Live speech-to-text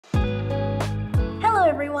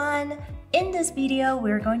everyone! In this video,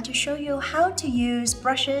 we're going to show you how to use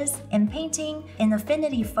brushes and painting in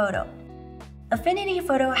Affinity Photo. Affinity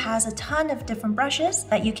Photo has a ton of different brushes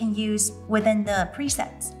that you can use within the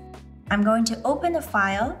presets. I'm going to open a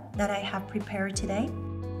file that I have prepared today.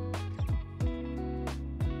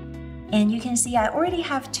 And you can see I already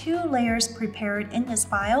have 2 layers prepared in this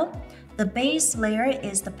file. The base layer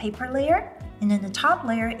is the paper layer, and then the top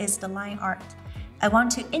layer is the line art. I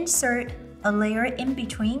want to insert a layer in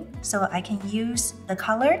between so I can use the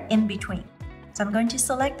color in between. So I'm going to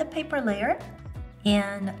select the paper layer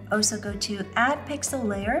and also go to add pixel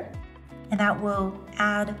layer, and that will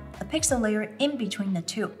add a pixel layer in between the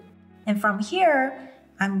 2. And from here,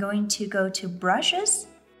 I'm going to go to brushes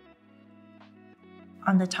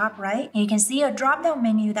on the top right. And you can see a drop-down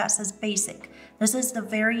menu that says basic. This is the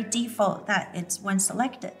very default that it's when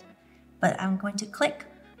selected. But I'm going to click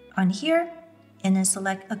on here and then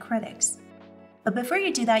select acrylics. But before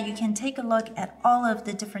you do that, you can take a look at all of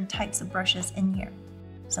the different types of brushes in here.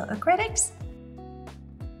 So acrylics,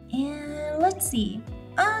 and let's see,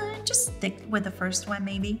 just stick with the first one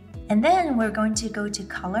maybe. And then we're going to go to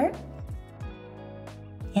color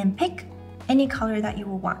and pick any color that you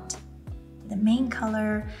will want. The main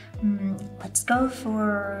color, let's go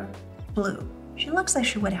for blue. She looks like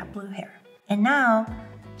she would have blue hair. And now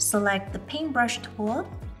select the paintbrush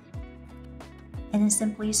tool and then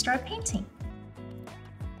simply start painting.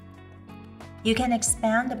 You can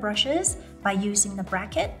expand the brushes by using the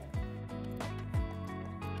bracket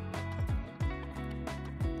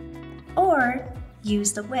or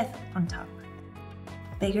use the width on top,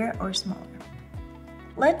 bigger or smaller.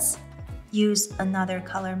 Let's use another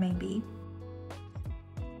color, maybe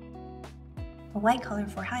a white color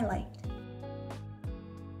for highlight.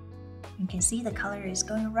 You can see the color is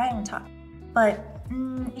going right on top, but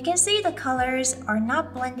you can see the colors are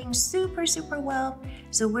not blending super well,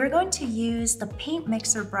 so we're going to use the paint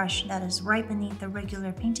mixer brush that is right beneath the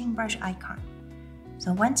regular painting brush icon.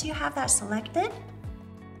 So once you have that selected,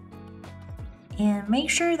 and make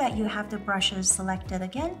sure that you have the brushes selected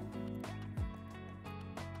again,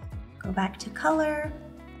 go back to color,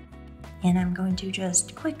 and I'm going to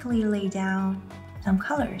just quickly lay down some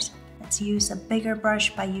colors. Let's use a bigger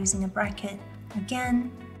brush by using a bracket again.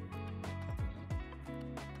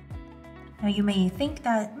 Now you may think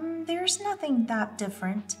that there's nothing that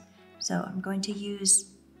different, so I'm going to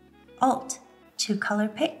use Alt to color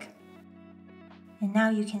pick. And now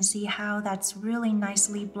you can see how that's really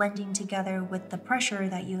nicely blending together with the pressure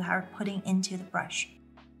that you are putting into the brush.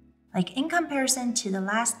 Like in comparison to the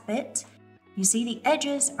last bit, you see the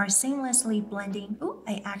edges are seamlessly blending. Ooh,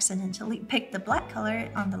 I accidentally picked the black color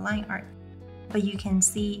on the line art. But you can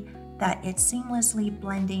see that it's seamlessly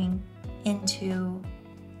blending into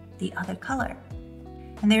the other color.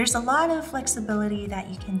 And there's a lot of flexibility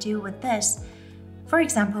that you can do with this. For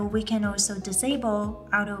example, we can also disable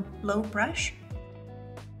auto blow brush.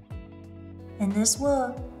 And this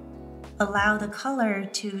will allow the color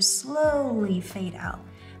to slowly fade out,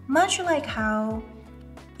 much like how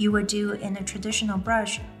you would do in a traditional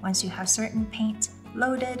brush once you have certain paint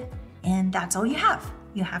loaded, and that's all you have.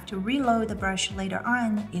 You have to reload the brush later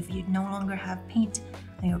on if you no longer have paint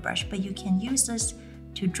on your brush, but you can use this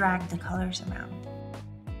to drag the colors around.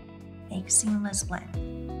 Make seamless blend.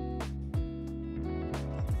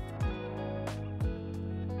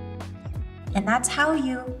 And that's how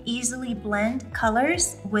you easily blend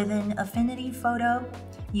colors within Affinity Photo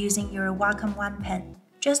using your Wacom One pen.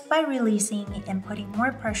 Just by releasing and putting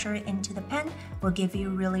more pressure into the pen will give you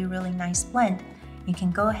really nice blend. You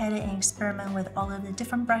can go ahead and experiment with all of the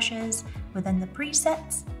different brushes within the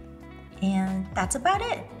presets, and that's about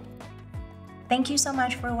it. Thank you so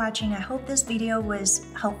much for watching. I hope this video was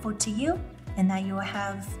helpful to you and that you will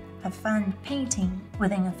have fun painting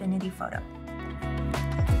within Affinity Photo.